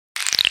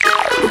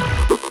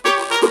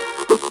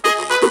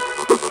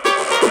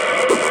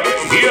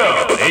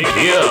Hit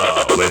here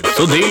with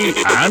Sudhi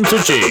and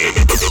Suchi.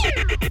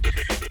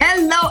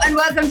 Hello and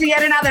welcome to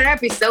yet another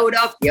episode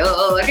of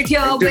Hit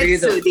Here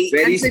with Sudhi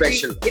very and Suchi.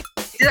 special. It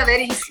is a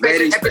very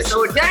special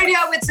episode. Hit Here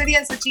with Sudhi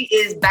and Suchi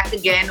is back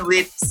again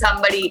with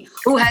somebody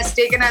who has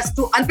taken us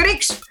to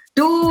Antariksh,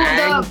 to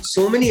And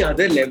so many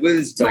other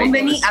levels. so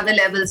many other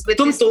levels. With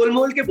तुम this तोल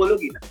मोल के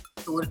बोलोगी ना?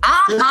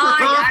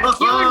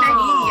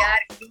 यार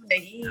क्यों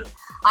नहीं.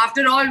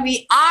 After all,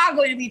 we are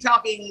going to be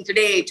talking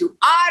today to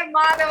R.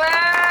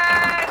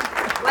 Madhavan.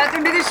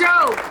 Welcome to the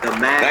show. The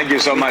man. Thank you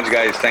so much,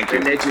 guys. Thank The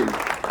you. legend.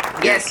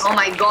 Yes. Oh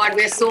my God,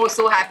 we're so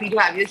happy to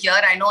have you here.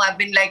 I know I've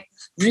been like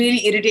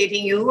really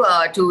irritating you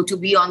to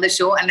be on the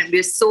show, and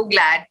we're so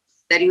glad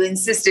that you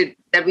insisted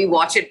that we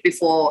watch it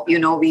before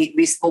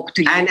we spoke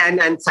to you.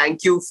 And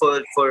thank you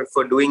for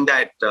doing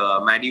that,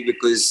 Maddie,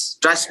 because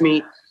trust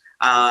me,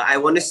 I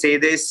want to say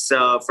this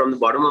from the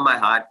bottom of my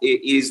heart.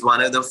 It is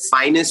one of the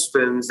finest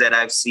films that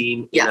I've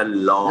seen in a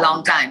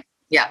long time.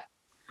 Yeah.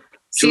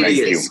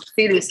 Seriously.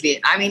 Seriously.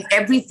 I mean,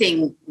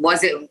 everything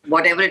was it,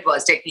 whatever it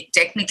was.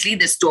 Technically,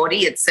 the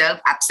story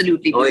itself,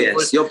 absolutely beautiful. Oh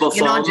yes, your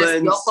performance.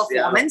 Just your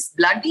performance.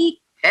 Yeah. Bloody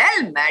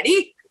hell,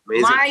 Maddie.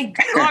 Amazing. My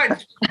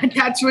God.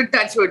 touch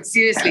wood.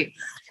 Seriously.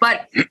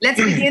 But let's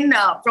begin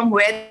from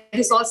where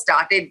this all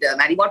started.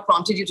 Maddie, what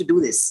prompted you to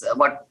do this?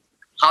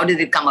 How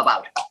did it come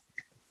about?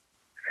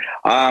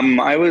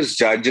 I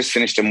just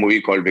finished a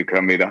movie called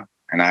Vikram Veera,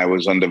 and I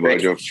was on the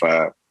verge of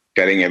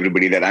telling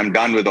everybody that I'm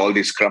done with all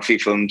these scruffy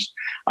films.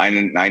 I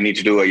need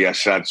to do a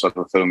Yash Raj sort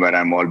of film where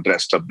I'm all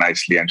dressed up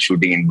nicely and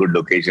shooting in good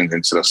locations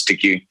instead of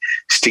stinky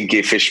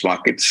fish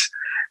markets.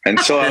 And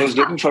so I was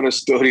looking for a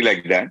story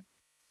like that.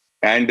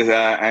 And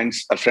a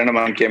friend of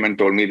mine came and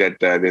told me that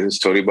there's a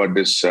story about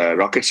this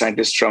rocket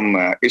scientist from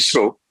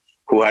ISRO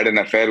who had an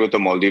affair with a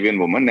Maldivian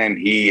woman, and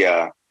he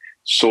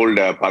sold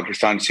Indian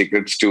ISRO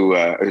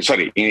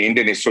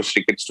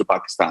secrets to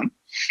Pakistan.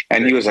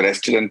 And he was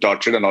arrested and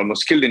tortured and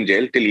almost killed in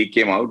jail till he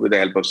came out with the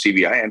help of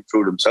CBI and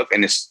proved himself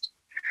innocent.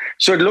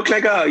 So it looked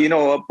like a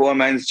poor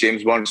man's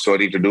James Bond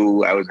story to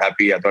do. I was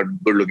happy. I thought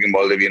good-looking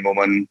Maldivian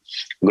woman,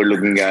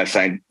 good-looking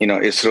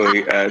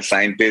ISRO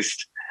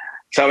scientist.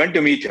 So I went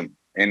to meet him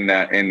in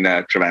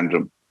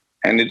Trivandrum,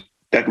 and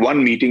that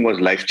one meeting was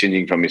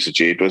life-changing for me,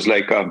 Suchi. It was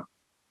like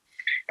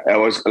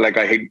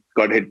I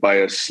got hit by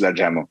a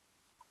sledgehammer.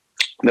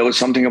 There was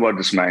something about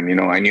this man,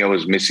 I knew I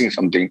was missing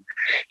something.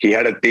 He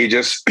had a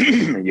tejas,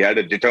 he had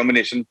a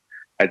determination.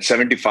 At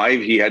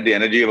 75, he had the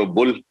energy of a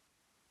bull,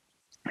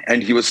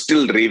 and he was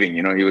still raving.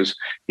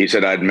 He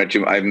said, I'd met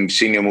you, I've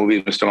seen your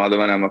movies, Mr.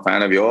 Madhavan, I'm a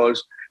fan of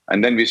yours.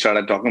 And then we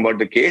started talking about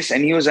the case,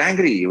 and he was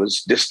angry, he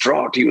was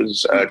distraught, he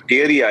was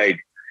teary-eyed,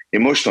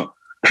 emotional.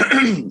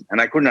 And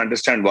I couldn't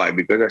understand why,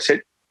 because I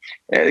said,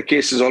 the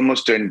case is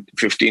almost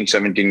 15,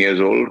 17 years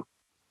old.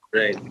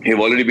 Right. You've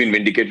already been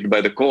vindicated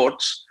by the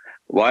courts.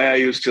 Why are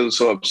you still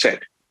so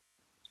upset?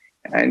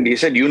 And he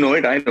said, you know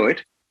it, I know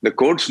it. The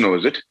courts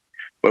knows it.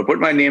 But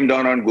put my name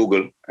down on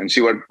Google and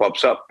see what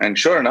pops up. And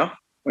sure enough,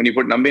 when you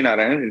put Nambi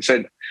Narayan, it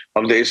said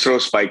of the ISRO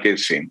spy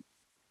case fame.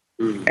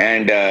 Mm.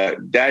 And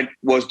that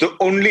was the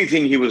only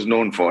thing he was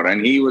known for.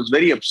 And he was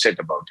very upset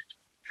about it.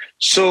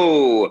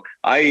 So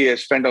I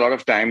spent a lot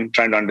of time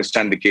trying to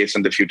understand the case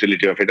and the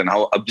futility of it and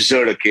how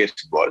absurd a case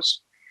it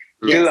was.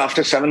 Yes. Till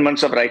after 7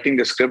 months of writing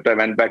the script, I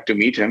went back to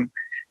meet him.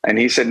 And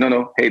he said,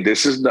 no, hey,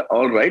 this is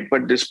all right,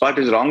 but this part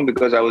is wrong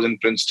because I was in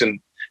Princeton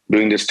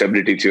doing the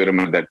stability theorem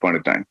at that point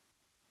of time.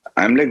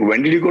 I'm like,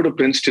 when did you go to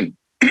Princeton?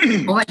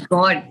 Oh my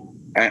God.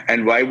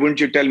 And why wouldn't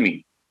you tell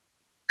me?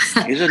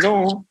 He said,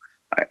 no.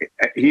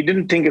 He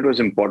didn't think it was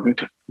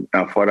important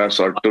for us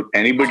or to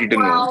anybody to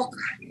know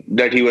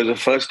that he was the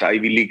first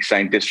Ivy League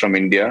scientist from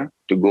India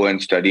to go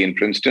and study in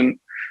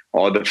Princeton,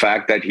 or the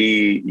fact that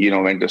he,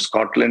 went to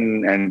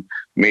Scotland and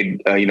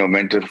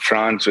went to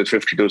France with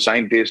 52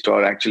 scientists,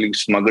 or actually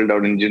smuggled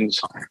out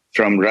engines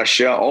from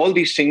Russia. All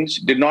these things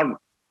did not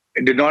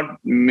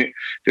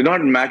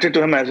matter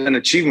to him as an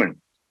achievement.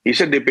 He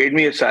said, they paid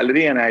me a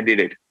salary and I did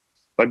it.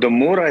 But the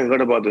more I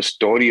heard about the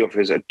story of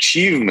his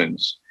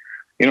achievements,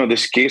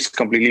 this case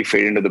completely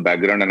faded into the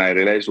background, and I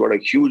realized what a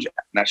huge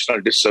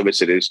national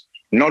disservice it is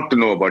not to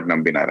know about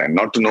Nambi Narayan,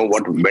 not to know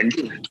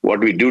what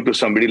we do to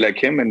somebody like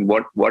him, and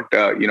what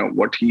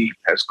he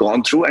has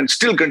gone through, and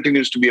still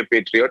continues to be a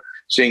patriot,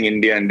 saying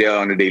India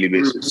on a daily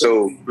basis.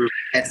 So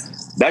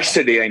that's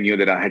the day I knew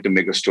that I had to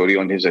make a story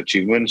on his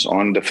achievements,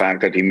 on the fact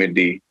that he made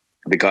the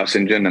Vikas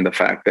engine, and the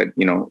fact that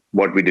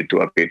what we did to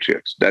our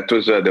patriots. That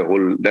was the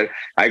whole. That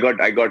I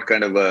got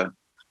kind of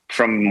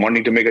from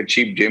wanting to make a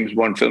cheap James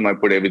Bond film, I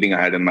put everything I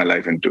had in my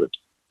life into it.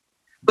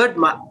 But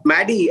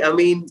Maddie, I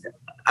mean,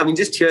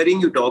 just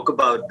hearing you talk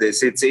about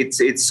this,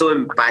 it's so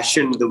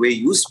impassioned the way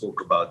you spoke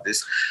about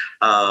this.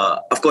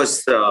 Of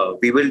course,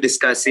 we will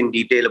discuss in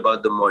detail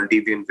about the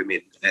Maldivian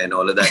women and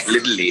all of that a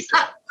little later.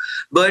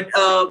 But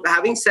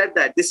having said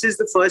that, this is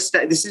the first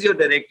time, this is your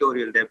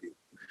directorial debut.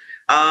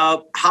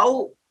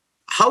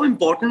 How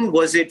important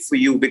was it for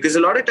you? Because a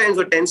lot of times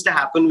what tends to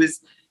happen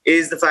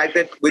is the fact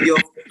that with your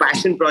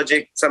passion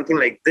project, something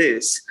like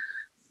this,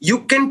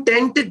 you can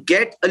tend to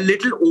get a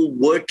little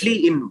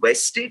overtly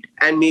invested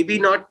and maybe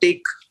not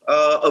take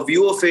a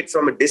view of it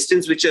from a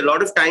distance, which a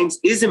lot of times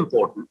is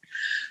important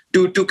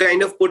to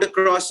kind of put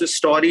across a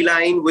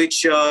storyline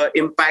which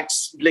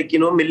impacts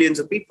millions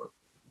of people.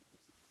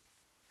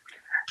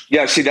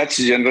 Yeah, see, that's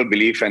the general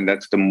belief, and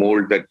that's the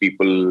mold that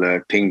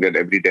people think that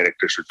every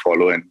director should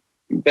follow, and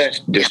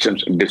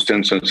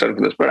distance and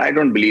surface. But I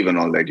don't believe in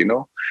all that.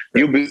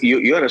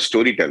 You're a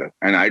storyteller,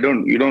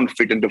 and you don't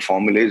fit into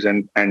formulas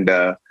and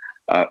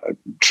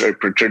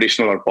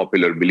traditional or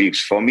popular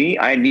beliefs. For me,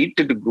 I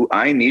needed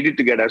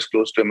to get as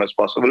close to him as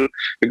possible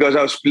because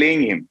I was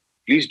playing him.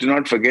 Please do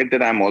not forget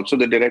that I'm also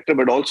the director,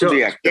 but also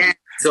the actor. Yeah.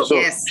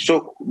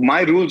 So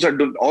my rules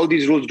all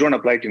these rules don't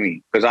apply to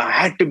me because I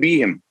had to be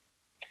him.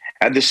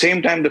 At the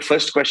same time, the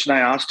first question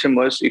I asked him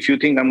was, if you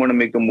think I'm going to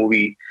make a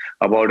movie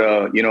about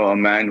a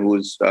man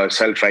who's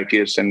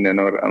self-righteous and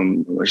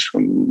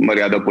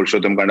Maryada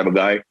Purushottam kind of a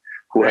guy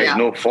who has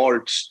no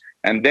faults,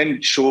 and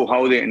then show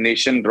how the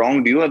nation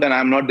wronged you, then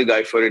I'm not the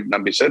guy for it.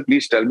 Nabi sir,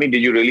 please tell me,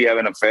 did you really have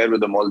an affair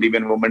with a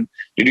Maldivian woman?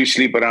 Did you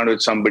sleep around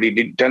with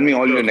somebody? Tell me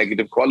all your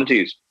negative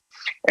qualities.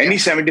 Any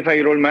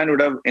 75-year-old man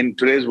would have, in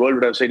today's world,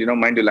 would have said,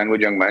 mind your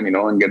language, young man,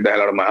 and get the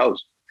hell out of my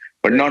house.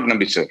 But not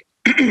Nabi sir.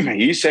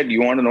 He said,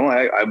 you want to know,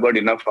 I've got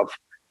enough of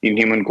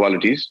inhuman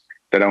qualities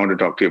that I want to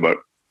talk to you about.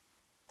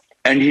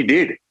 And he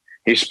did.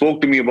 He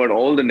spoke to me about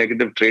all the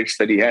negative traits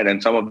that he had,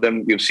 and some of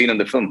them you've seen in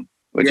the film,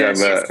 which I've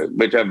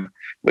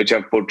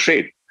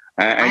portrayed.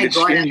 And it's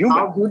still human.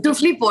 How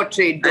beautifully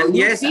portrayed. And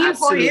you feel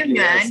for him,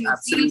 man. You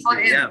feel for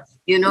him.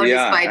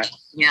 Despite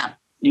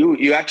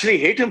You actually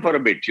hate him for a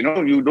bit. You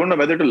don't know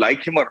whether to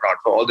like him or not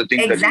for all the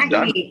things that he's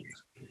done.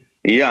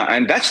 Yeah,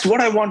 and that's what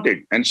I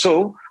wanted. And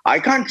so I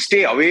can't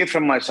stay away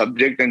from my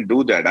subject and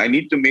do that. I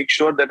need to make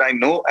sure that I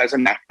know as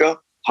an actor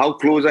how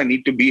close I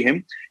need to be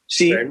him.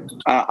 See,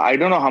 I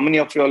don't know how many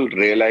of you all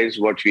realize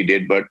what we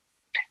did, but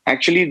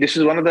actually this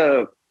is one of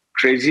the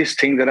craziest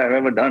things that I've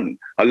ever done.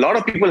 A lot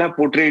of people have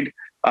portrayed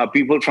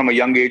people from a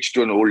young age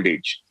to an old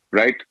age,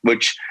 right?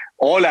 Which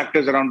all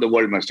actors around the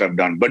world must have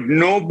done. But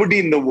nobody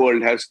in the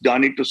world has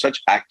done it to such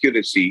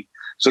accuracy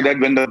so that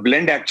when the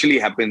blend actually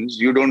happens,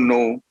 you don't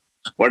know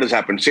what has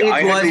happened. See, you're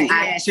right.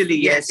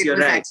 Actually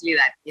that.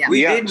 Yeah.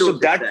 We did know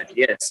that.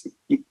 Yes.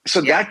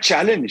 So that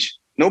challenge,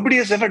 nobody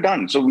has ever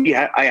done. So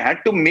I had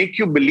to make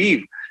you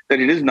believe that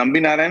it is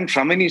Nambi Narayan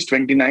from when he's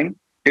 29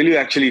 till you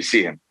actually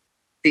see him.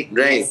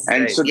 Right.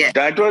 And so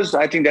that was,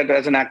 I think that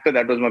as an actor,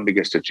 that was my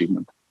biggest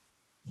achievement.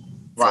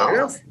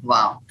 Wow.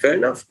 Fair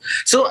enough.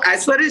 So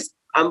as far as,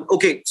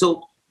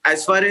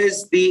 as far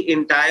as the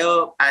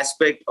entire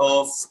aspect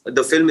of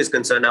the film is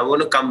concerned, I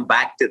want to come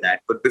back to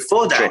that. But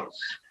before that,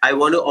 I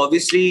want to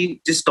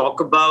obviously just talk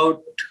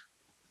about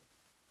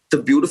the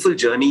beautiful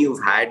journey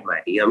you've had,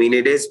 Maddie. I mean,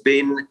 it has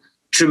been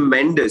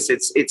tremendous.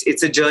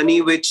 It's a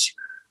journey which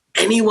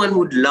anyone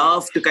would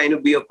love to kind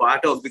of be a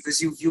part of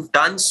because you've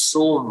done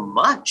so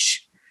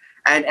much.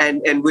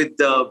 And with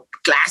the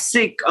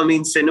classic,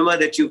 cinema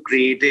that you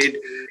created,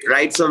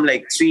 right from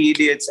like Three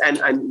Idiots,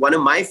 and one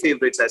of my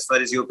favorites as far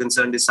as you're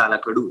concerned is Sala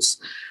Kadus.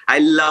 I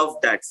love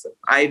that film.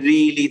 I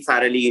really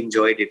thoroughly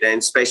enjoyed it, and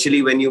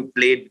especially when you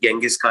played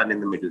Genghis Khan in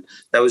the middle.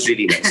 That was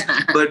really nice.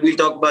 But we'll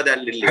talk about that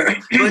a little later.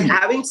 But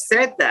having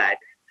said that,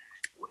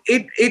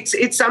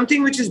 it's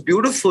something which is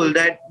beautiful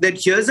that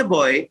here's a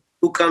boy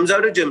who comes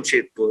out of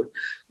Jamshedpur,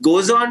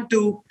 goes on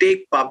to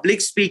take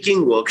public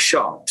speaking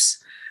workshops,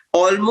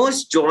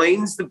 almost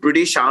joins the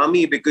British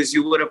Army because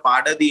you were a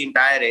part of the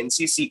entire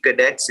NCC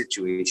cadet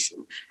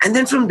situation. And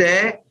then from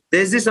there,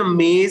 there's this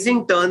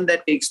amazing turn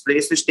that takes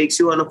place, which takes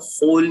you on a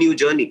whole new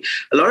journey.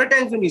 A lot of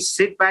times when you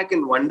sit back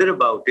and wonder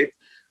about it,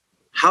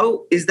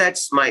 how is that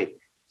smile?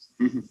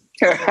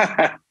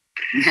 It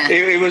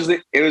was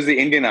the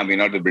Indian Army,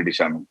 not the British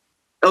Army.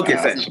 Okay,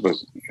 fair.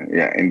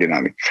 Yeah, Indian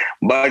Army.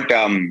 But,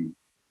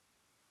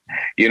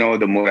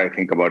 the more I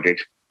think about it,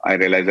 I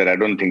realize that I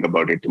don't think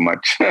about it too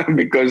much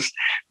because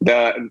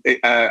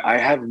I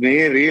have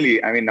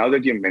really, now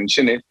that you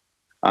mention it,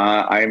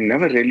 I've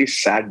never really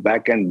sat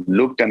back and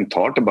looked and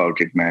thought about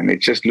it, man.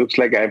 It just looks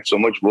like I have so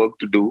much work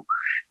to do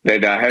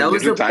that I have. That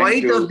was the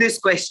point of this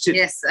question.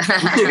 Yes.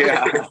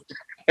 Yeah.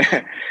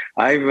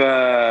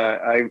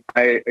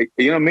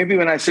 Maybe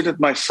when I sit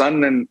with my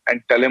son and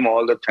tell him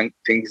all the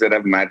things that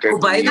have mattered. Oh,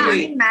 by the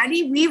way,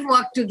 Maddie, we've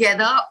worked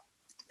together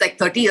like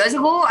 30 years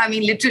ago.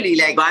 Literally,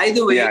 like. By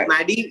the way,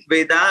 Maddie,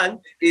 Vedant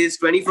is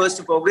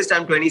 21st of August.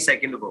 I'm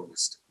 22nd of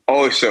August.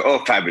 Oh,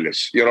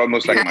 fabulous. You're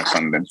almost like my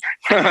son then.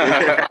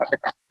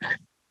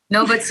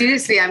 No, but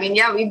seriously,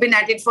 we've been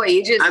at it for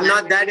ages. I'm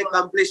not that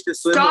accomplished a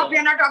swimmer. Stop,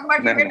 we're not talking about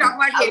him, we're talking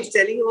about I was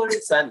telling you about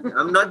his son.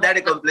 I'm not that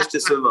accomplished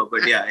a swimmer,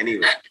 but yeah,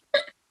 anyway.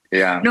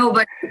 Yeah. No,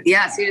 but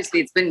yeah,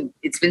 seriously,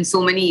 it's been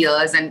so many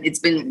years, and it's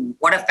been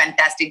what a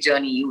fantastic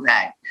journey you've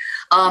had.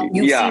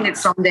 You've seen it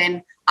from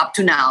then up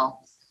to now.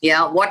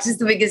 Yeah. What is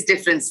the biggest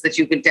difference that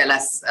you can tell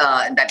us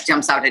that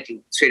jumps out at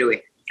you straight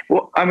away?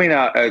 Well, we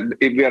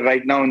are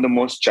right now in the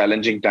most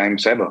challenging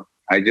times ever.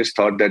 I just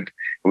thought that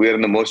we are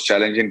in the most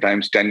challenging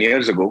times 10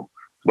 years ago.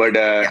 But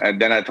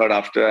and then I thought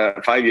after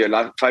 5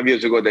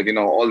 years ago that,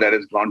 all that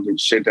has gone to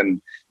shit.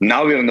 And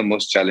now we're in the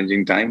most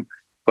challenging time.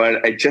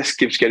 But it just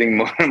keeps getting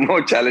more and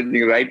more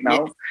challenging right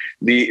now.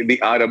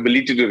 Our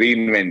ability to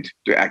reinvent,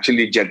 to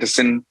actually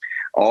jettison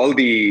all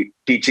the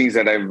teachings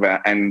that I've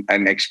and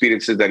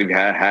experiences that we've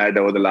had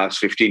over the last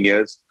 15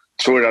 years,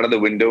 throw it out of the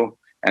window,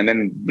 and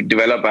then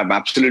develop an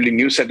absolutely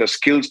new set of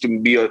skills to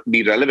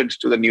be relevant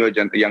to the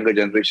younger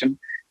generation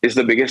is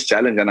the biggest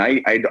challenge. And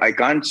I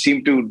can't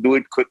seem to do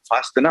it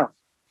fast enough.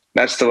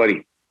 That's the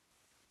worry.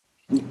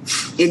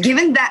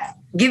 Given that,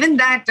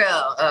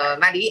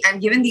 Maddie,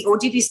 and given the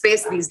OTT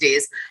space these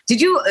days,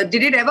 did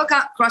it ever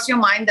cross your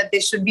mind that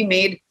this should be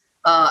made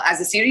as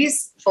a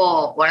series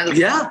for one of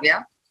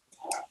the?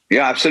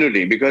 Yeah,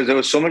 absolutely. Because there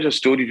was so much of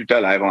story to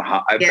tell. I've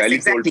barely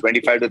told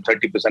 25 to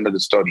 30% of the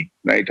story.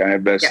 Right, I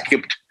have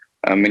skipped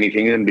many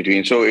things in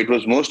between. So it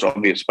was most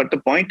obvious. But the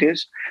point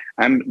is,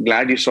 I'm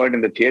glad you saw it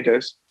in the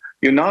theaters.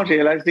 You now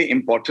realize the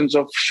importance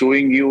of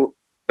showing you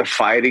the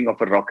firing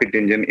of a rocket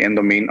engine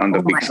on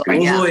the big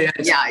screen.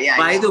 Yeah.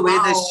 By the way,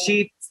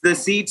 the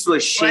seats were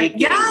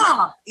shaking.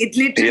 It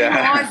literally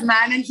was,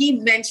 man. And he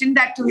mentioned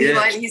that to me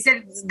while he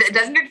said,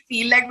 "Doesn't it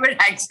feel like we're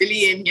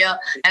actually in here?"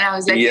 And I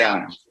was like,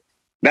 "Yeah."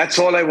 That's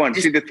all I want.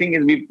 See, the thing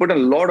is, we put a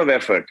lot of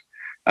effort.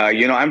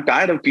 I'm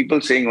tired of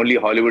people saying only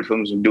Hollywood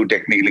films do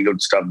technically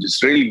good stuff.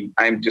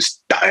 I'm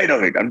just tired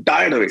of it. I'm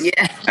tired of it.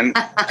 Yeah. And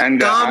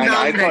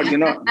I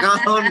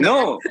thought,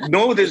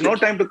 no, there's no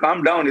time to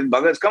calm down. It's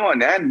buggers. Come on,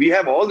 man. We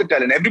have all the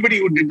talent. Everybody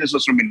who did this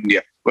was from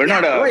India. We're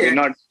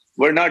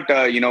not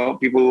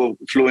people who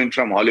flew in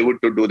from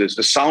Hollywood to do this.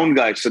 The sound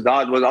guy,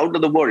 Siddharth, was out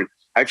of the world.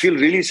 I feel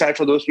really sad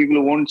for those people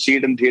who won't see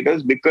it in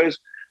theaters because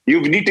you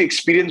need to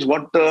experience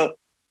what the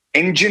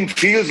engine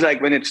feels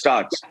like when it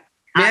starts.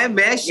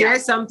 May I share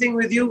something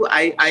with you?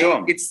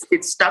 Sure.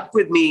 It's stuck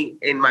with me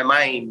in my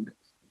mind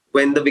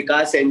when the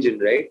Vikas engine,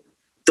 right?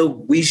 The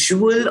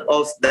visual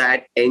of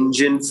that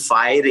engine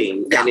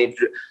firing and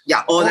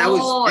that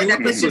was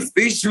beautiful.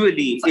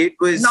 Visually, it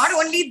was not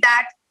only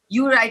that.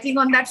 You writing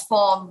on that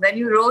form when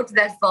you wrote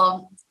that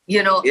form,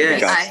 And then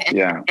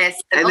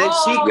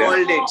she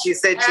called it. She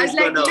said she's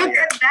gonna. Look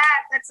at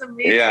that. That's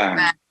amazing,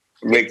 man.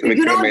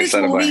 This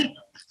movie.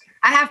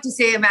 I have to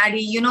say,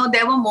 Maddie,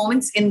 there were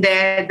moments in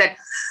there that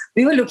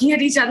we were looking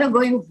at each other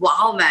going,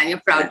 wow, man,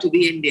 you're proud to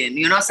be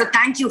Indian, So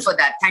thank you for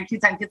that. Thank you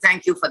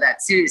for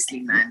that.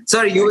 Seriously, man.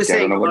 Sorry, you were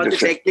saying about the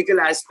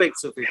technical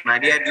aspects of it,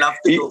 Maddie. I'd love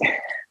to know.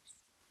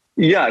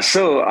 Yeah,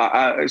 so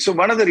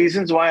one of the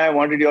reasons why I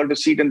wanted you all to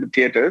see it in the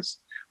theaters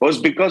was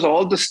because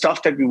all the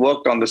stuff that we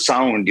worked on, the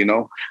sound,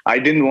 I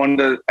didn't want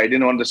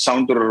the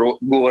sound to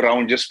go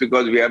around just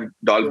because we have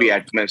Dolby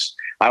Atmos.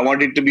 I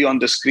wanted it to be on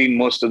the screen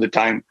most of the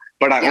time.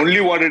 But I only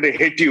wanted to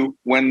hit you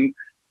when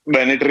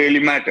it really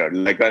mattered,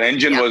 like an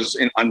engine was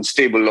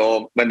unstable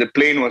or when the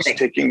plane was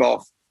taking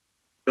off.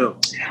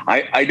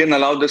 I didn't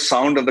allow the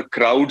sound of the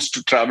crowds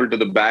to travel to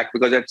the back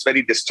because that's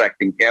very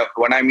distracting.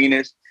 What I mean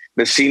is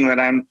the scene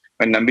when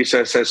Nambi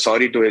sir says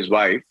sorry to his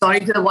wife. Sorry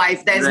to the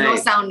wife. There's no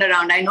sound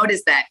around. I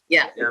noticed that.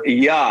 Yeah.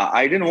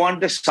 I didn't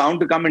want the sound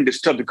to come and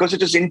disturb because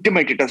it is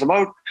intimate. It is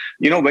about,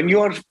 when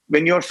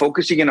you're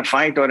focusing in a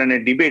fight or in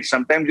a debate,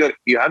 sometimes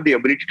you have the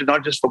ability to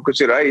not just focus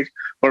your eyes,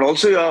 but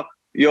also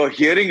your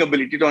hearing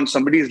ability on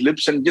somebody's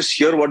lips and just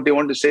hear what they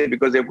want to say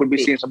because they could be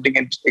saying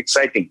something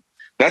exciting.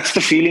 That's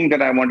the feeling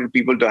that I wanted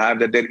people to have,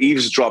 that they're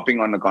eavesdropping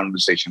on the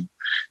conversation.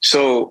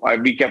 So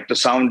we kept the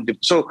sound.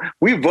 So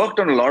we worked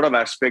on a lot of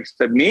aspects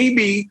that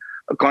maybe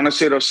a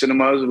connoisseur of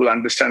cinemas will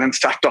understand and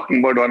start talking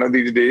about one of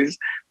these days.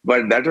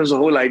 But that was the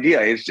whole idea.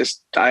 It's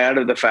just tired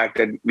of the fact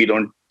that we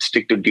don't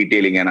stick to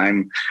detailing. And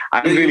I'm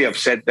really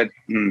upset that...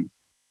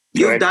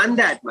 You've done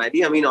that,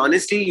 Maddie. I mean,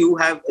 honestly, you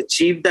have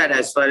achieved that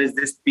as far as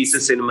this piece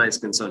of cinema is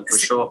concerned, for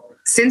sure.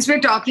 Since we're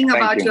talking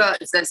about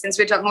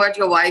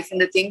your wife and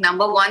the thing,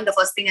 number one, the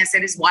first thing I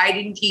said is, why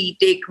didn't he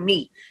take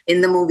me in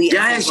the movie?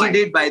 Yeah, she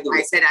did, by the way.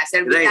 I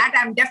said, with that,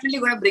 I'm definitely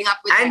going to bring up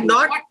with and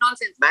not what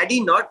nonsense.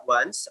 Maddie, not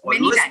once,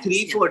 almost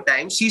 3-4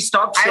 times. She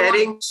stopped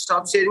sharing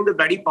the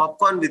bloody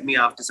popcorn with me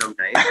after some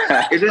time.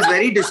 It was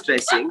very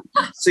distressing.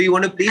 So you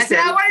want to please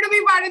I wanted to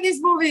be part of this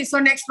movie. So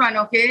next one,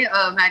 okay,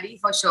 Maddie,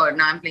 for sure.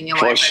 Now I'm playing your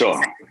wife. For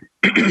sure.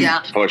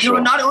 Yeah. For sure.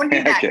 No, not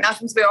only that. Okay. Now,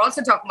 since we're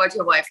also talking about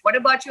your wife, what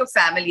about your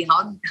family?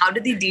 How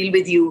did they deal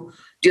with you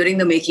during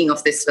the making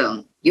of this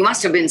film? You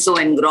must have been so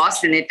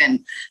engrossed in it.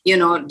 And,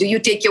 do you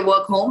take your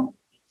work home?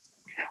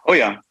 Oh,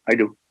 yeah, I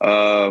do.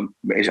 I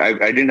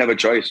didn't have a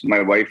choice.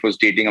 My wife was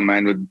dating a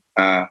man with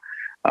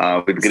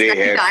gray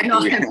hair. I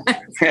know.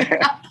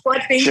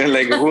 She's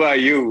like, who are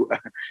you?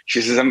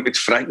 She says, it's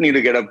frightening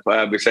to get up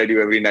beside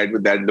you every night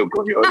with that look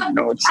of yours.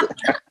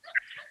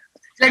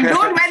 Like,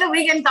 don't wear the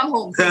wig and come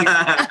home.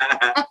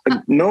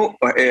 No,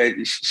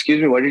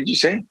 excuse me, what did you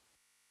say?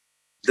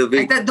 The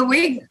wig. The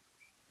wig.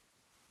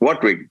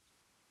 What wig?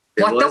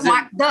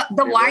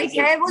 The white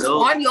hair was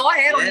on your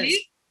hair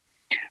only?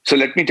 So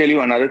let me tell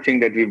you another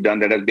thing that we've done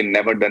that has been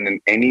never done in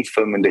any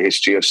film in the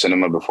history of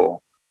cinema before.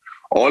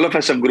 All of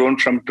us have grown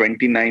from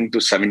 29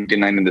 to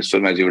 79 in this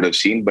film, as you would have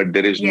seen, but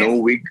there is no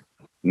wig,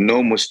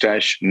 no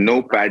mustache,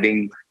 no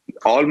padding,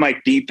 all my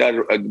teeth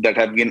are that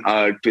have been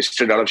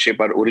twisted out of shape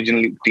are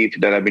original teeth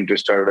that have been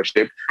twisted out of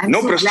shape. I'm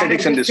No so glad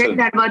prosthetics that in you this said film.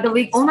 that about the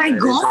week. Oh my That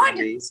is God.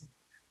 amazing.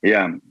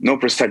 Yeah, no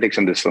prosthetics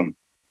in this film.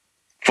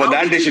 For How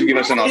that, did they you should do give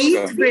us an the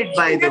Oscar. teeth bit,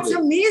 by the That's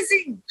way?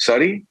 amazing.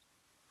 Sorry?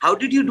 How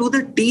did you do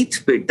the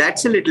teeth bit?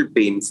 That's a little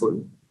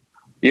painful.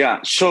 Yeah.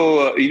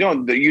 So,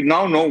 you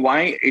now know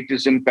why it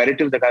is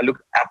imperative that I look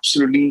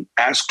absolutely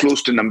as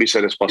close to Nambi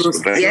sir as possible,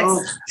 right?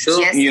 Yes. Sure.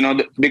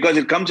 Yes. Because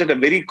it comes at a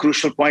very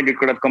crucial point. It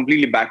could have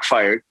completely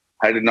backfired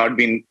had it not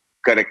been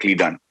correctly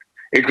done.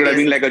 It could have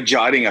Yes. been like a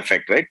jarring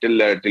effect, right? Till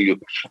you.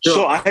 Sure.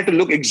 So I had to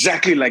look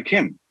exactly like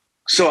him.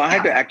 So I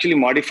had to actually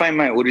modify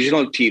my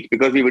original teeth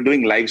because we were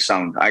doing live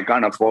sound. I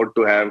can't afford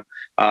to have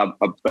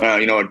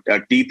a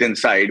teeth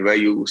inside where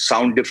you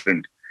sound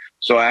different.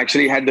 So I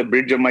actually had the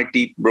bridge of my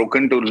teeth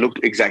broken to look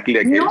exactly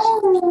like his,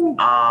 No.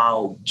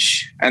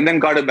 Ouch. and then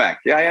got it back.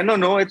 Yeah,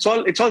 no. It's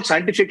all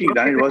scientifically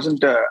done. It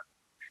wasn't.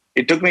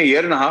 It took me a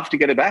year and a half to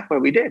get it back,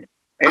 but we did.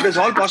 It is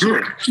all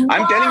possible.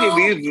 I'm telling you,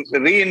 we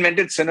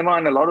reinvented cinema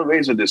in a lot of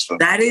ways with this film.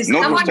 That is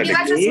No Come on, prosthetics. give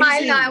us a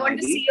smile now. I Amazing,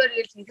 want to Maddie. see your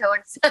real teeth. I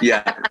want to see.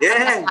 Yeah.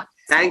 Yeah.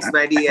 Thanks,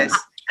 Maddie. Yes.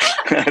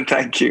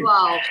 Thank you.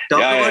 Wow. Talk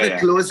Yeah, about yeah. a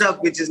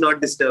close-up, which is not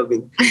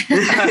disturbing.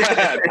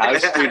 How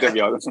sweet of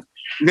you.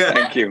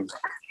 Thank you.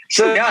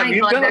 So yeah, My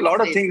we've God, done a that's lot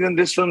of amazing. things in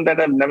this film that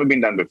have never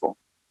been done before.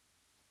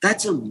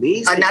 That's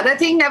amazing. Another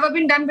thing never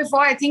been done before,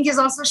 I think, is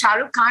also Shah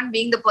Rukh Khan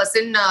being the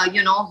person,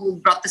 who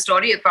brought the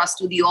story across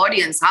to the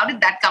audience. How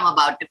did that come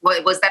about?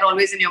 Was that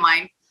always in your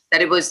mind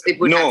that it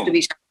would No. have to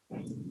be Shah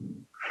Rukh?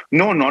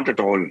 No, not at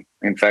all.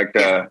 In fact,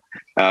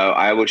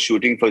 I was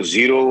shooting for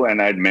Zero,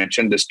 and I had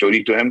mentioned the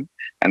story to him.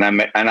 And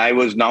I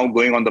was now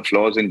going on the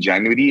floors in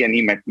January, and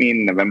he met me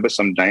in November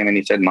sometime, and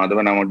he said,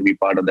 "Madhavan, I want to be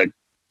part of that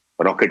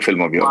rocket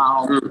film of yours."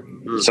 Wow.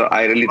 So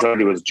I really thought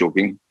he was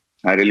joking.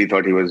 I really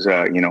thought he was,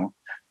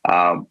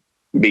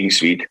 being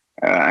sweet.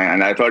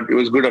 And I thought it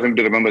was good of him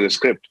to remember the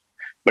script.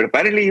 But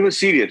apparently he was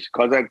serious,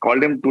 because I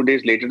called him 2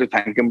 days later to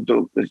thank him,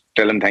 to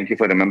tell him thank you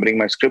for remembering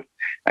my script.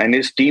 And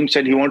his team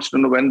said he wants to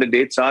know when the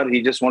dates are.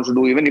 He just wants to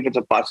do, even if it's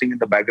a passing in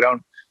the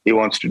background, he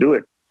wants to do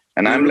it.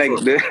 And I'm like,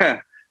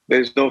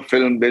 there's no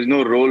film, there's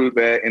no role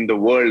in the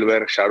world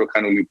where Shah Rukh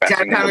Khan will be Shah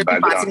passing Rukh Khan in will the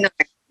be passing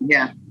background.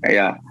 Yeah.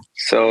 Yeah.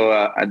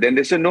 So then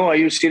they said, "No, are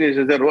you serious?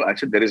 Is there a role?" I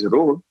said, "There is a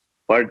role,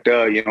 but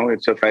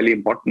it's a fairly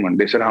important one."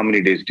 They said, "How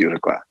many days do you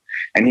require?"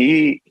 And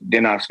he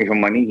didn't ask me for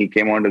money. He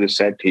came onto the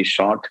set. He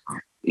shot.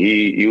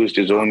 He used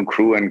his own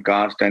crew and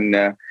cast. And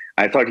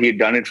I thought he had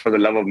done it for the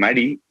love of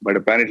Maddie, but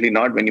apparently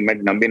not. When he met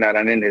Nambi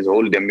Narayanan, his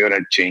whole demeanor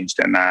had changed.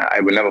 And I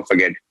will never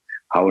forget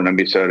how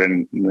Nambi sir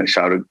and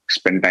Shah Rukh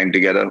spent time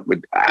together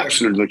with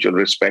absolute mutual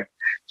respect.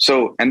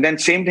 So, and then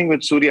same thing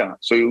with Surya.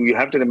 So you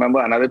have to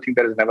remember, another thing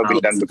that has never been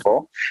done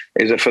before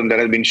is a film that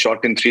has been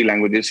shot in 3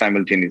 languages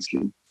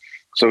simultaneously.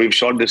 So we've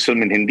shot this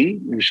film in Hindi,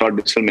 we've shot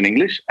this film in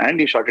English, and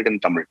we shot it in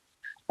Tamil.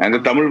 And the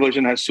Tamil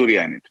version has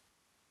Surya in it.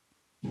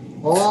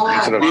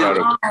 Instead of Shah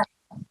Rukh.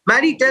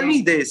 Maddie, tell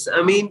me this.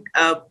 I mean,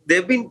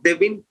 there've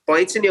been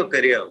points in your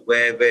career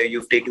where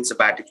you've taken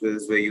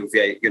sabbaticals, where you've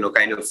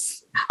kind of,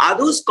 are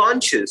those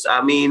conscious?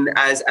 I mean,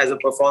 as a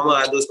performer,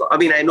 are those? I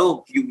mean, I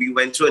know you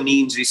went through a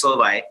knee injury, so have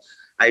I.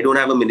 I don't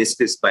have a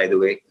meniscus, by the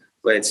way,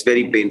 where it's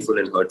very painful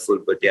and hurtful.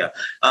 But yeah,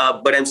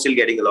 but I'm still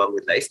getting along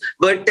with life.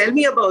 But tell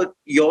me about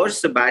your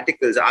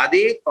sabbaticals. Are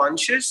they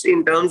conscious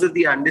in terms of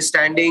the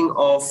understanding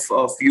of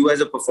you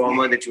as a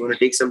performer, that you want to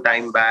take some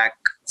time back,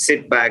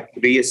 sit back,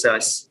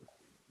 reassess?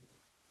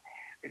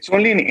 It's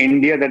only in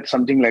India that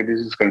something like this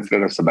is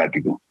considered a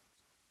sabbatical.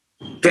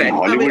 In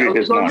Hollywood, it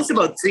is not. Almost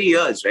about 3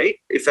 years, right?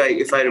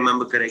 If I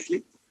remember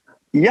correctly.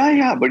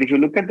 Yeah. But if you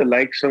look at the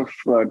likes of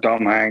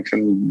Tom Hanks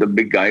and the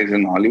big guys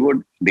in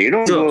Hollywood, they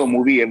don't do a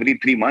movie every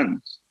 3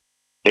 months.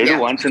 They do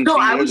once in 3 No,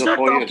 years I was or not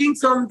 4 years. talking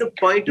from the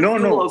point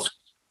of view of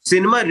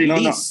cinema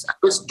release. I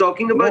was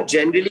talking about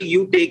generally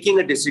you taking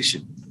a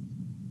decision.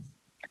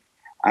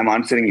 I'm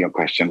answering your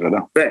question,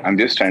 brother. Right. I'm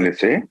just trying to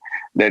say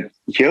that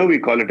here we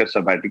call it a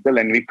sabbatical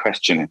and we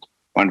question it,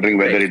 wondering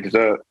whether it is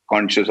a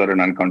conscious or an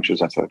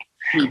unconscious effort.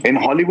 In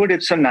Hollywood,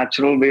 it's a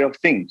natural way of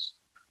things.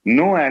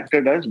 No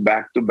actor does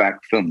back-to-back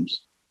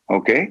films.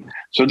 Okay?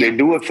 So they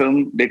do a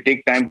film, they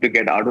take time to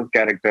get out of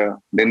character,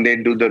 then they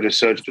do the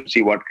research to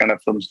see what kind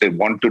of films they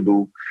want to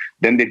do.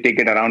 Then they take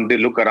it around, they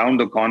look around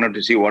the corner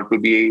to see what will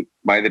be,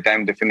 by the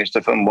time they finish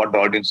the film, what the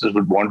audiences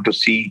would want to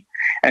see.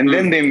 And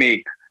then they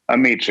make a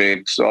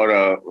Matrix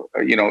or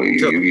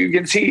you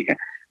can see,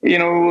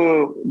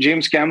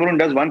 James Cameron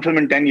does one film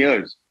in 10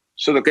 years.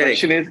 So the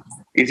question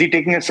is he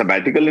taking a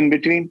sabbatical in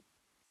between?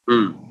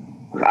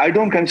 I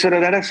don't consider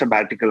that a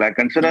sabbatical. I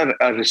consider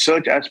a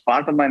research as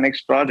part of my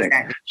next project.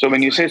 So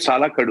when you say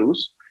Sala Kadus,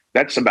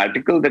 that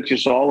sabbatical that you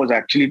saw was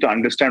actually to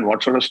understand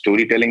what sort of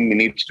storytelling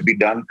needs to be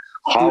done,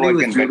 how I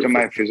can better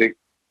my physique.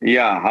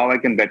 Yeah, how I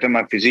can better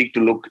my physique to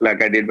look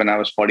like I did when I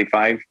was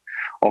 45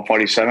 or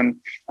 47.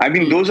 I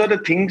mean, those are the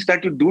things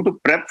that you do to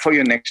prep for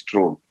your next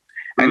role.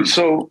 And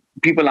so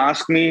people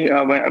ask me,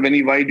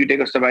 why do you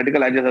take a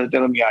sabbatical? I just have to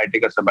tell them, I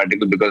take a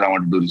sabbatical because I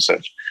want to do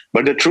research.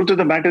 But the truth of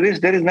the matter is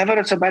there is never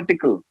a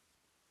sabbatical.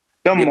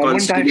 The You're moment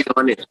constantly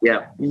on it.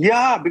 Yeah.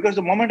 Yeah, because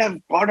the moment I've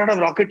got out of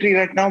rocketry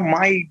right now,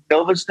 my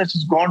nervousness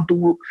has gone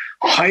to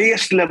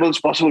highest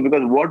levels possible.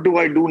 Because what do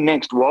I do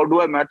next? How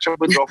do I match up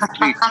with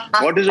rocketry?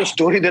 What is a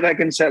story that I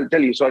can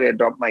tell you? Sorry, I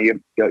dropped my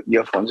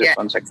earphones. Just Yeah.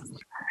 1 second.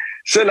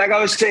 So, like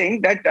I was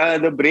saying, that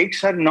the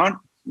breaks are not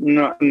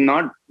you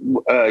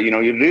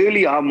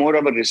really are more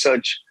of a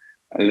research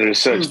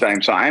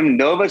time. So I'm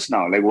nervous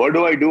now. Like, what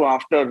do I do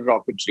after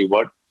rocketry?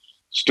 What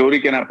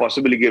story can I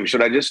possibly give?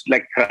 Should I just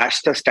like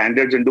crash the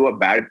standards and do a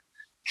bad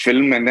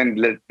film and then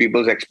let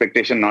people's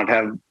expectation not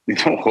have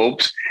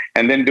hopes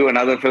and then do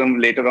another film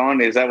later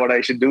on? Is that what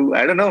I should do?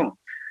 I don't know.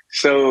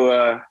 So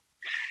I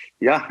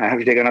have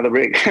to take another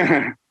break.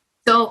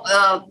 So,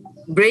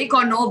 break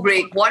or no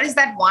break, what is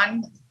that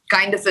one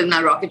kind of film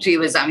now? Rocketry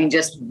was, I mean,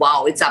 just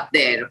wow, it's up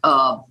there.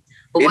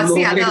 But what's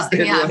the other?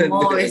 Yeah,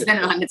 more ways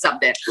than one, it's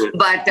up there.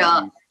 But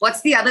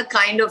what's the other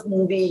kind of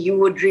movie you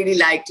would really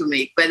like to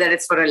make? Whether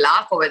it's for a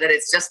laugh or whether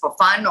it's just for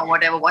fun or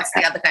whatever. What's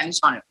the other kind of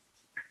genre?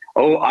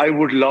 Oh, I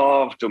would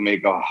love to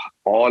make a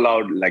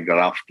all-out like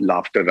a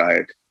laughter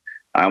riot.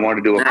 I want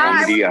to do a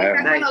comedy. I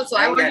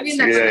want to be in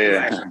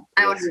that one.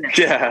 I want to be in that.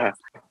 Yeah.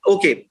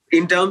 Okay,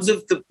 in terms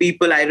of the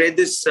people, I read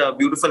this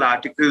beautiful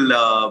article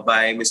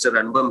by Mr.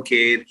 Anupam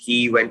Kher.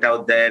 He went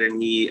out there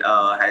and he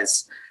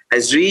has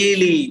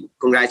really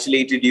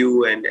congratulated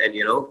you and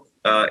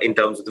in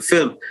terms of the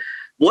film.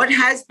 What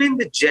has been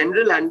the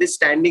general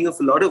understanding of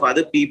a lot of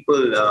other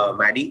people,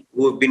 Maddie,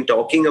 who have been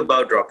talking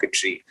about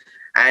rocketry?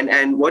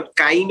 And what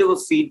kind of a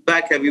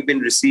feedback have you been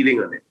receiving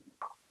on it?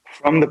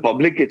 From the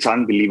public, it's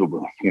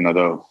unbelievable.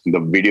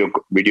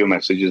 The video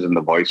messages and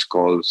the voice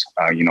calls,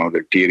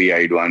 the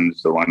teary-eyed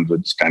ones, the ones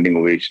with standing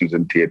ovations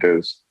in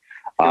theaters,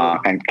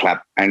 and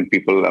clap and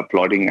people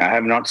applauding. I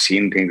have not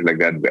seen things like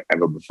that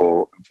ever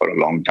before for a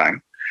long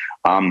time.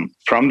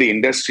 From the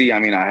industry, I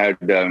mean, I had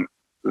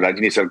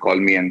Rajni sir call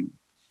me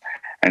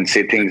and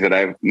say things that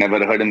I've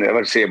never heard him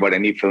ever say about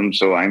any film.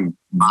 So I'm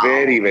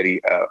very,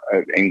 very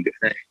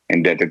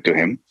indebted to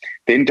him.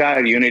 The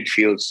entire unit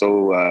feels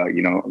so,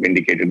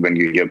 vindicated when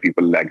you hear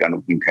people like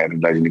Anupam Kher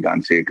and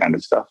Rajnikant say kind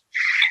of stuff.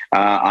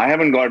 I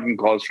haven't gotten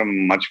calls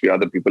from much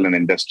other people in the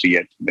industry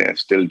yet. They're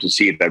still to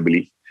see it, I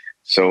believe.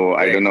 So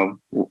I don't know.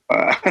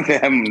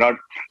 I'm not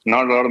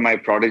a lot of my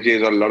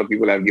prodigies or a lot of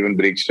people have given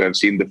breaks to have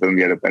seen the film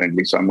yet,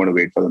 apparently. So I'm going to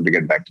wait for them to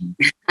get back to me.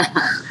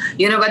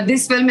 But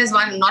this film is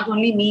one, not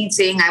only me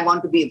saying I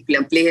want to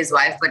play his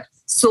wife, but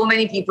so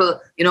many people,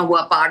 who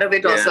are part of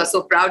it also are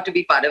so proud to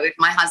be part of it.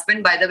 My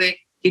husband, by the way,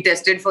 he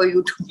tested for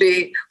you to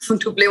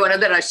play one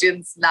of the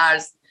Russians,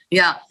 Lars.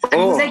 Yeah.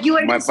 And he's like,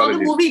 you saw the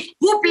movie.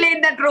 Who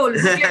played that role?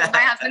 My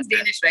husband's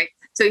Danish, right?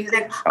 So he's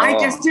like, I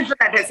tested for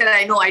that. I said,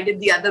 I know, I did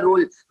the other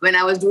role when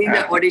I was doing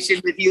the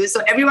audition with you.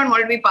 So everyone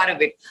wanted to be part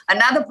of it.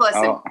 Another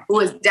person who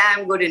was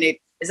damn good in it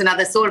is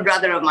another soul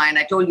brother of mine.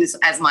 I told you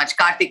as much,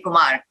 Kartik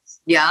Kumar.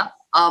 Yeah.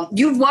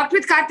 You've worked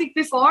with Kartik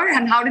before,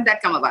 and how did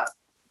that come about?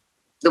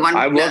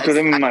 I worked with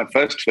him in my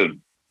first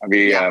film. I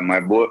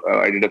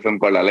did a film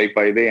called Alai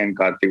Paide, and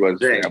Kartik was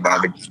one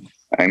of the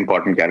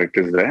important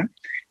characters there.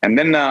 And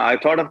then I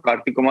thought of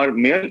Kartik Kumar.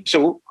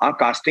 So our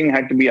casting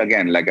had to be,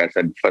 again, like I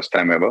said, first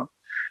time ever,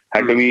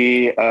 had to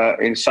be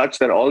in such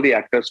that all the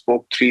actors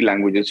spoke 3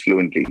 languages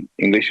fluently,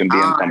 English, Hindi,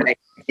 and Tamil. Right.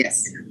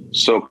 Yes.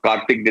 So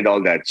Kartik did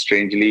all that.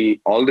 Strangely,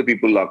 all the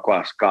people are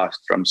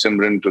cast from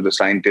Simran to the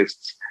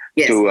scientists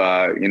to,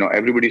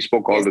 everybody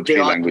spoke all the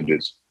 3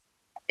 languages.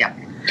 Yeah.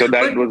 So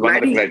that was one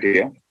of the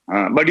criteria.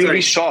 But you'll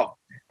be shocked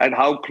at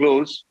how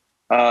close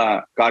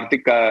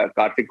Kartik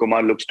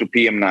Kumar looks to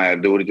PM Nair,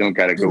 the original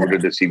character who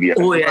did the CBI.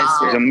 Oh, yes.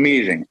 It's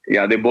amazing.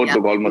 Yeah, they both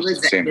look almost the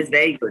same. It was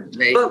very good.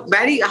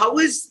 Barry, how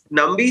was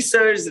Nambi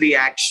sir's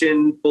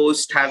reaction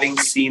post having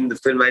seen the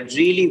film? I'd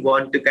really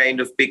want to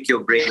kind of pick your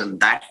brain on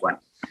that one.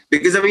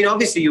 Because, I mean,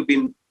 obviously you've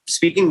been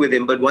speaking with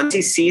him, but once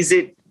he sees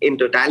it in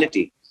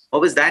totality,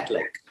 what was that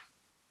like?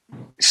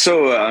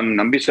 So,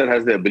 Nambi sir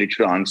has the ability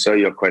to answer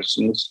your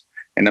questions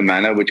in a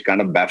manner which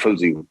kind of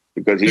baffles you,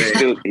 because he's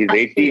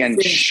 80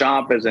 and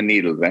sharp as a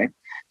needle, right?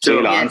 So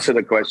he'll answer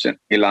the question.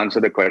 He'll answer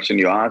the question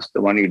you asked,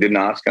 the one you didn't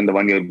ask, and the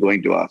one you're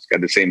going to ask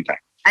at the same time.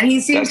 And he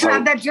seems to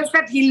have that, just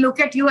that he'll look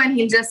at you and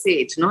he'll just say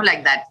it,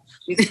 like that.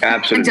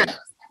 Absolutely.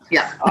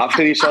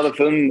 After he saw the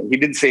film, he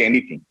didn't say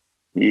anything.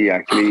 He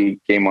actually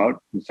came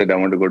out. He said, I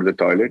want to go to the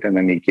toilet. And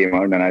then he came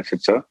out and I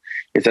said, sir,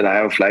 he said, I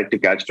have a flight to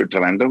catch to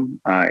Trivandrum.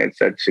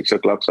 It's at 6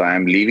 o'clock, so I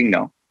am leaving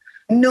now.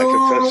 No.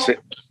 I said,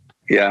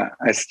 sir,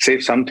 I said, say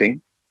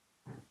something.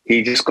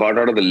 He just got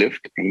out of the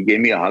lift and he gave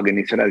me a hug and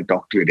he said, I'll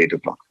talk to you at 8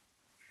 o'clock.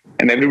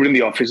 And everybody in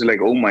the office is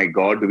like, oh my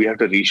God, do we have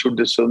to reshoot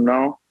this film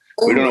now?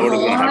 We don't know what is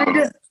going to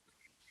happen.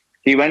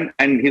 He went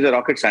and he's a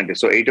rocket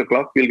scientist. So 8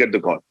 o'clock, we'll get the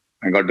call.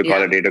 I got the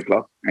call at 8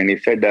 o'clock. And he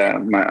said,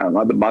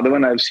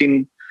 Madhavan, I've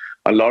seen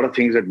a lot of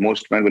things that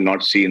most men will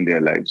not see in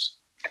their lives.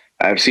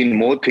 I've seen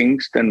more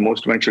things than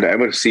most men should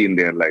ever see in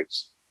their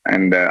lives.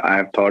 And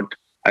I thought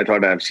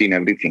I've seen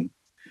everything.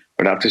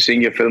 But after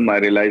seeing your film, I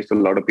realized a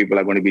lot of people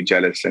are going to be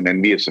jealous and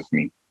envious of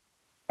me.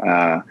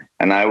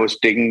 And I was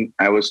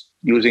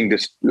using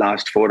this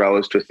last 4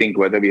 hours to think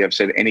whether we have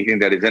said anything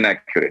that is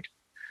inaccurate.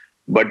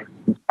 But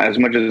as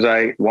much as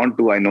I want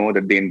to, I know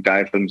that the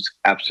entire film's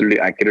absolutely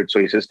accurate. So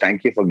he says,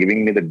 thank you for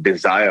giving me the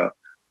desire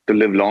to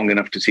live long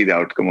enough to see the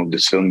outcome of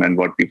this film and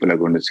what people are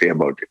going to say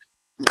about it.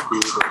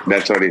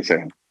 That's what he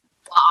said.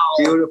 Wow.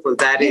 Beautiful.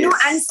 That is.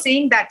 And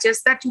saying that,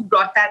 just that you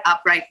brought that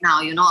up right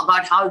now,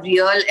 about how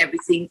real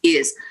everything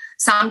is.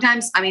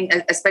 Sometimes,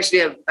 especially,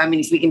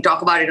 if we can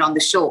talk about it on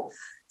the show,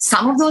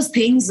 some of those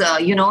things,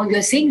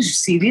 you're saying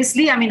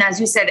seriously. As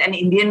you said, an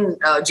Indian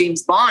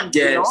James Bond,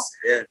 Yes,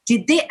 yeah.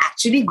 Did they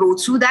actually go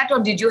through that, or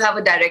did you have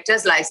a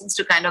director's license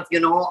to kind of,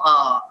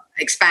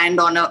 expand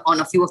on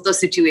a few of those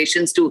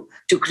situations to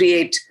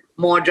create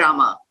more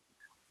drama?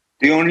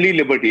 The only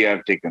liberty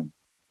I've taken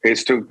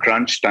is to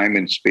crunch time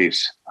and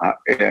space.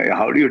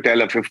 How do you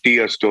tell a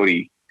 50-year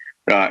story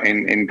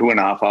in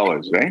 2.5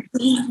 hours, right?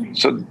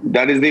 So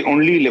that is the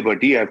only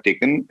liberty I've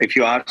taken. If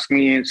you ask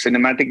me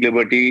cinematic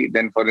liberty,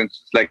 then for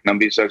instance, like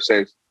Nambi sir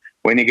says,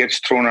 when he gets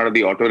thrown out of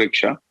the auto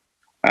rickshaw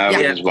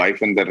with his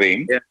wife in the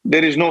rain,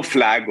 there is no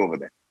flag over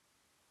there.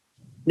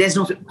 There's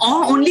no...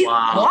 only...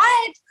 Wow.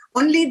 What?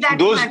 Only that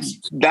much?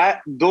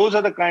 Those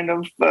are the kind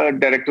of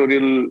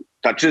directorial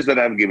touches that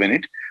I've given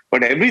it.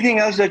 But everything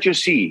else that you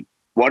see,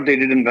 what they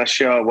did in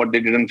Russia, what they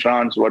did in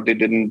France, what they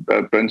did in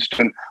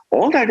Princeton,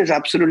 all that is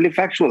absolutely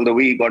factual, the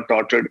way he got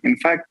tortured. In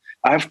fact,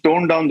 I have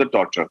toned down the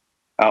torture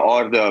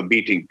or the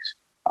beatings.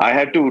 I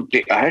had to,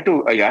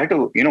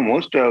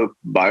 most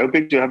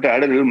biopics, you have to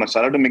add a little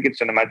masala to make it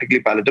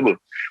cinematically palatable.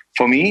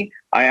 For me,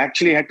 I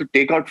actually had to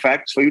take out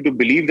facts for you to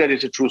believe that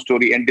it's a true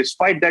story. And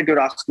despite that, you're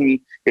asking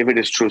me if it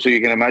is true. So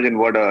you can imagine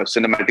what a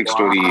cinematic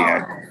story he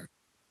had.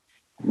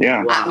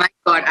 Yeah. Wow. My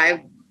God,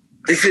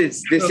 This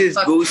is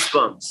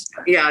goosebumps.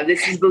 Yeah,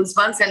 this is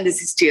goosebumps and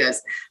this is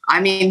tears.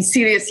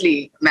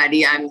 Seriously,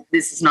 Maddie,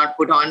 this is not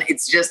put on.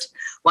 It's just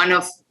one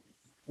of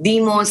the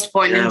most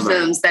poignant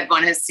films that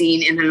one has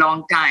seen in a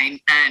long time.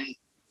 And,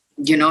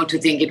 to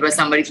think it was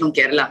somebody from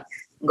Kerala,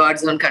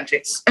 God's own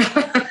country.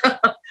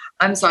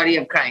 I'm sorry,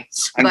 I'm crying.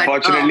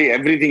 Unfortunately,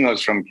 everything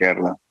was from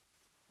Kerala.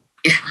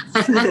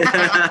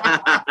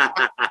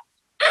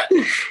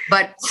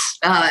 But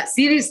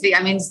seriously,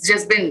 it's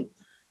just been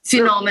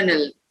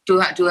phenomenal to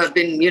have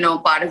been,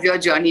 part of your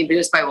journey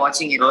just by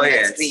watching it on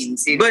that screen.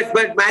 Seriously.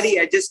 But Maddie,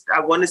 I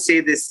want to say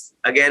this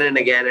again and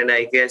again, and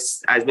I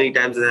guess as many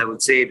times as I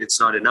would say it, it's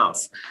not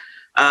enough.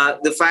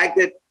 The fact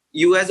that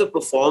you as a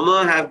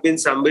performer have been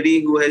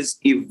somebody who has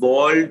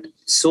evolved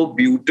so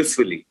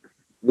beautifully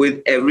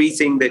with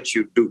everything that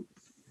you do,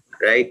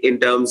 right? In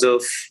terms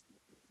of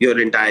your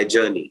entire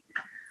journey.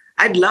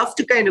 I'd love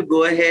to kind of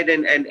go ahead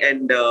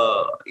and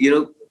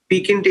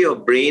peek into your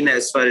brain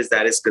as far as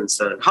that is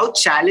concerned. How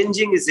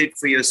challenging is it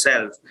for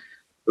yourself?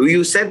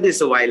 You said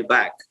this a while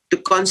back, to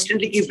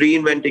constantly keep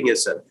reinventing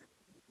yourself.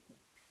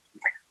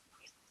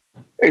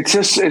 It's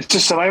a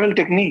survival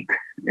technique.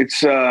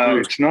 It's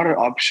not an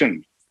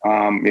option. A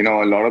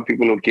lot of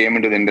people who came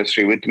into the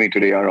industry with me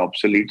today are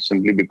obsolete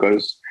simply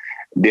because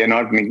they are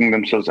not making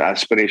themselves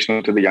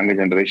aspirational to the younger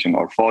generation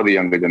or for the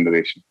younger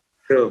generation.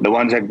 Sure. The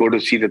ones that go to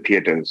see the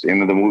theaters, the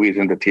movies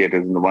in the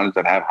theaters, and the ones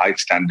that have high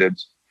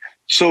standards.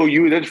 So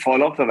you either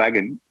fall off the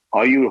wagon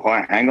or you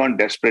hang on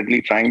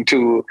desperately trying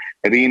to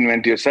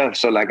reinvent yourself.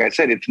 So like I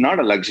said, it's not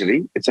a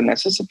luxury, it's a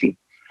necessity.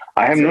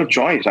 I have no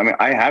choice.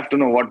 I have to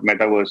know what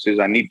metaverse is.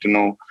 I need to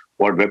know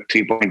what Web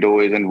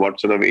 3.0 is and what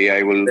sort of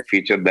AI will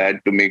feature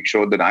that to make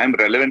sure that I'm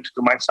relevant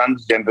to my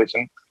son's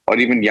generation or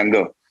even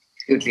younger.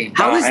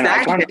 How does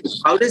that help?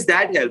 How does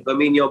that help?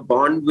 Your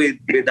bond with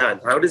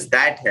Vedant, how does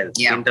that help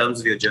in terms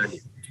of your journey?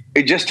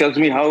 It just tells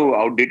me how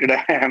outdated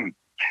I am.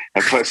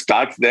 It first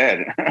starts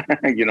there,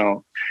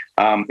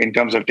 in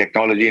terms of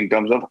technology, in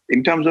terms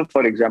of,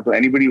 for example,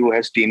 anybody who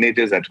has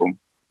teenagers at home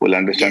will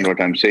understand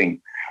what I'm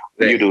saying.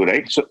 Right. You do,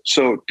 right?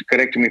 So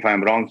correct me if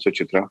I'm wrong,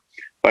 Suchitra.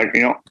 But,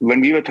 when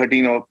we were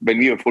 13 or when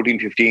we were 14,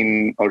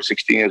 15 or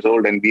 16 years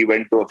old and we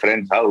went to a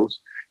friend's house,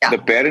 the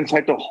parents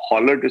had to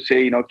holler to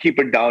say, keep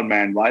it down,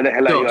 man. Why the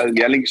hell are you all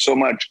yelling so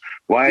much?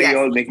 Why are you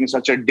all making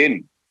such a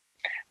din?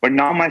 But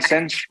now my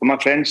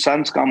friend's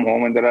sons come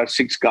home and there are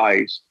 6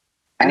 guys.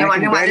 And I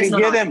can barely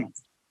hear them.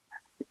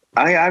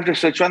 I have to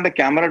switch on the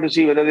camera to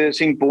see whether they're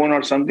seeing porn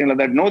or something like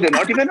that. No, they're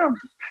not even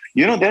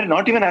they're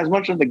not even as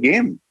much on the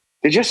game.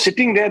 They're just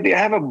sitting there. They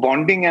have a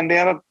bonding and they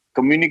have a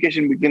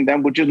communication between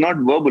them, which is not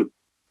verbal.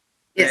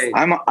 Yes.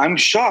 I'm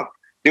shocked.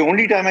 The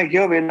only time I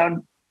hear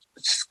Vedant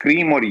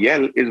scream or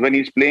yell is when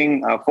he's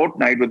playing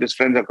Fortnite with his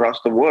friends across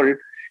the world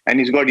and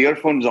he's got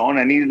earphones on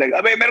and he's like,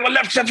 "Abey, mere ko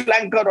left se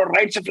flanker or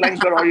right se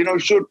flanker or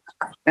shoot."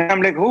 And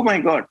I'm like, oh my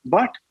God.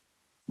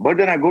 But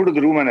then I go to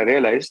the room and I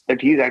realize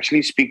that he's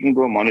actually speaking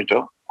to a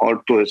monitor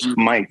or to his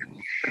mic.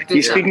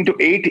 He's speaking to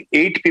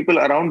eight people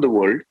around the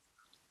world.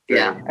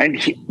 Yeah. And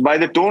by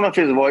the tone of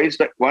his voice,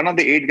 one of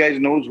the 8 guys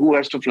knows who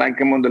has to flank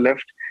him on the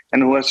left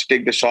and who has to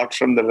take the shot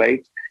from the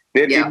right.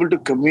 They're able to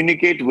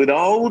communicate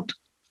without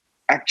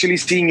actually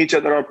seeing each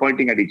other or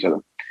pointing at each other.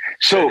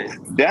 So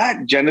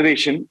that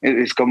generation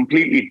is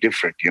completely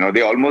different.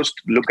 They almost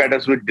look at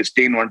us with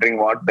disdain, wondering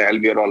what the hell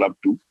we are all up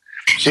to.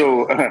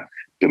 So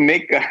to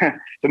make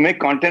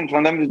content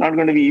from them is not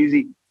going to be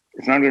easy.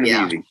 It's not going to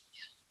be easy.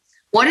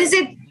 What is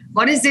it?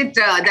 What is it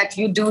that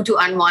you do to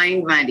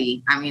unwind,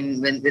 Maddie? I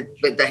mean, with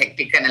the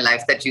hectic kind of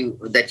life that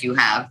you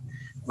have,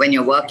 when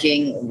you're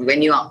working,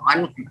 when you're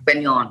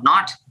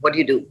not, what do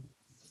you do?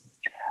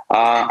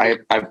 I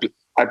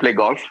play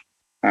golf.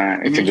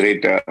 It's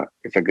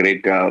a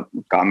great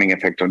calming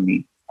effect on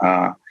me.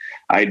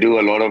 I do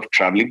a lot of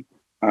traveling.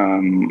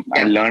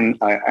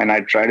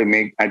 I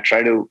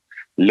try to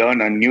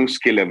learn a new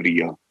skill every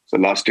year. So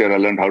last year I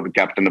learned how to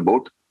captain a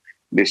boat.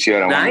 This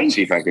year I want to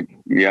see if I could,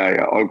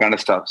 all kind of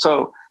stuff.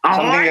 So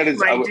something that is.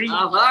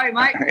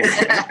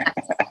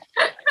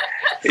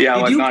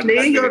 Did you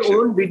play your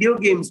own video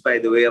games, by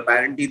the way?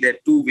 Apparently there are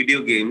 2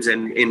 video games,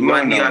 and in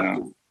one you have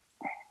to.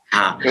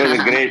 It was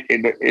a great.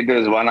 It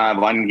was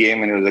one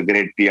game, and it was a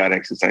great PR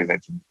exercise. I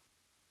think.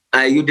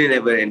 You didn't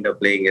ever end up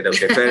playing it.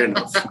 Okay, fair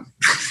enough.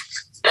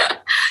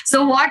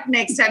 So what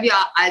next? Have you,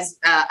 as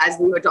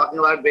we were talking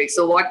about break?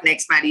 So what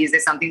next, Maddie? Is there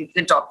something you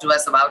can talk to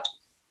us about?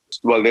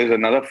 Well, there's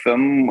another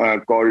film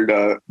called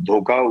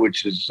Dhoka,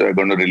 which is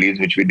going to release,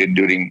 which we did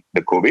during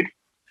the COVID.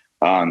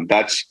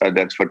 That's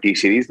for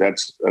T-Series.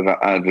 That's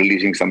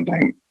releasing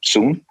sometime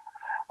soon.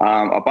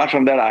 Apart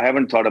from that, I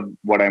haven't thought of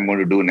what I'm going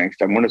to do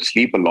next. I'm going to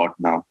sleep a lot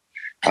now.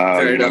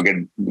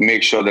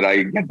 Make sure that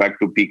I get back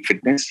to peak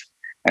fitness,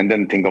 and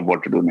then think of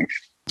what to do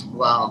next.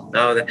 Wow.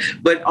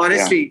 But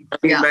honestly,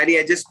 Maddie,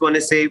 I just want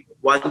to say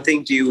one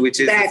thing to you,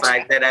 which is the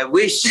fact that I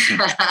wish, and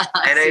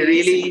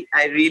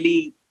I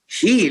really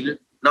feel,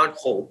 not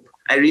hope,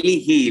 I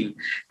really feel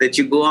that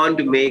you go on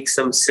to make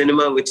some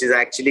cinema which is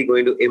actually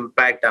going to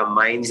impact our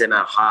minds and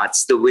our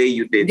hearts the way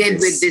you did this.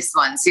 With this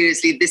one.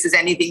 Seriously, this is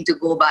anything to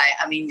go by.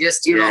 I mean,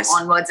 just,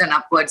 onwards and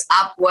upwards,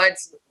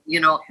 past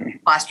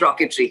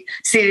rocketry.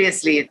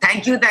 Seriously,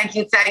 thank you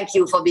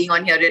for being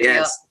on here.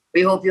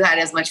 We hope you had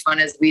as much fun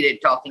as we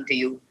did talking to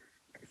you.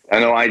 I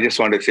know. I just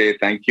want to say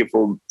thank you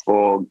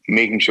for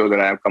making sure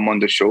that I have come on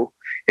the show.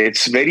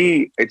 It's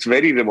very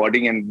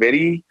rewarding and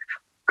very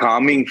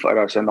calming for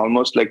us, and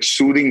almost like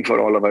soothing for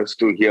all of us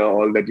to hear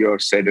all that you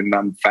have said, and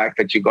the fact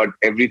that you got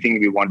everything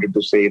we wanted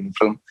to say in the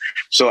film.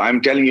 So I'm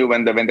telling you,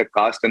 when the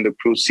cast and the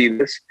crew see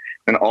this,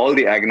 and all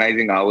the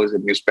agonizing hours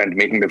that you spent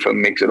making the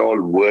film makes it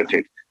all worth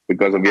it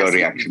because of your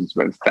reactions.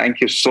 Well, thank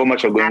you so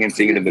much for going and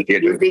seeing it in the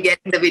theater. You'll be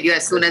getting the video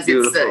as soon as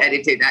it's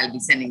edited. I'll be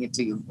sending it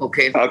to you.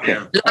 Okay. Okay.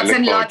 Lots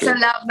and lots of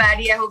love,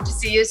 Maddie. I hope to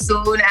see you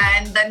soon.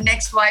 And the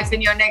next wife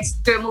in your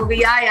next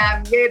movie, I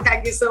am. Yay,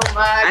 thank you so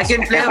much. I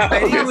can play a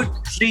very good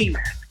stream.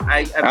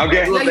 I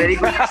do a very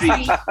good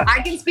stream.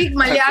 I can speak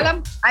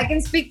Malayalam. I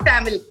can speak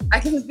Tamil. I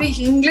can speak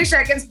English.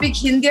 I can speak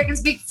Hindi. I can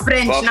speak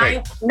French.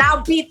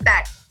 Now beat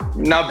that.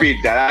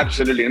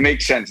 Absolutely. It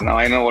makes sense. Now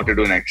I know what to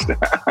do next.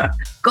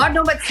 God,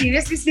 no, but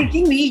seriously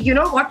speaking,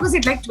 what was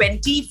it like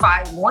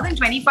more than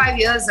 25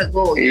 years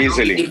ago?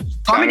 Easily.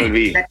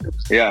 Comedy.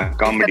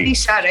 Comedy.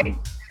 Satisha, right?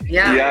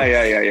 Yeah.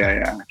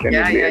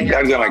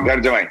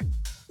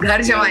 Ghar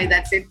Jamai,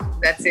 that's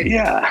it.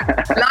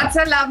 Yeah. Lots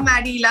of love,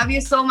 Maddie. Love you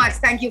so much.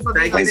 Thank you for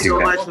being on the show. Thank you so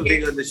much for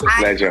being on the show. And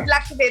pleasure. good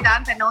luck to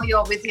Vedant. I know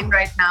you're with him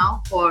right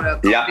now for a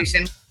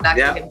competition.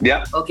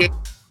 Yeah. Okay.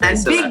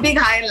 And big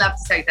hi and love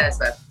to Saita as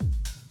well.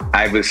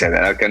 I will say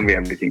that. I'll convey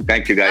everything.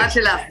 Thank you, guys. Lots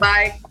of love.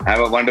 Bye. Have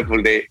a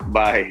wonderful day.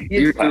 Bye.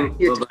 You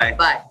too.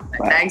 Bye.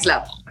 Thanks,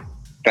 love.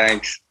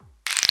 Thanks.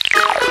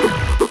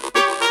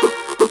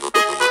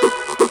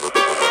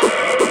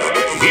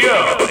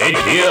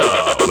 Here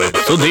with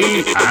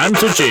Sudhi and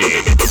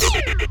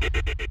Suchi.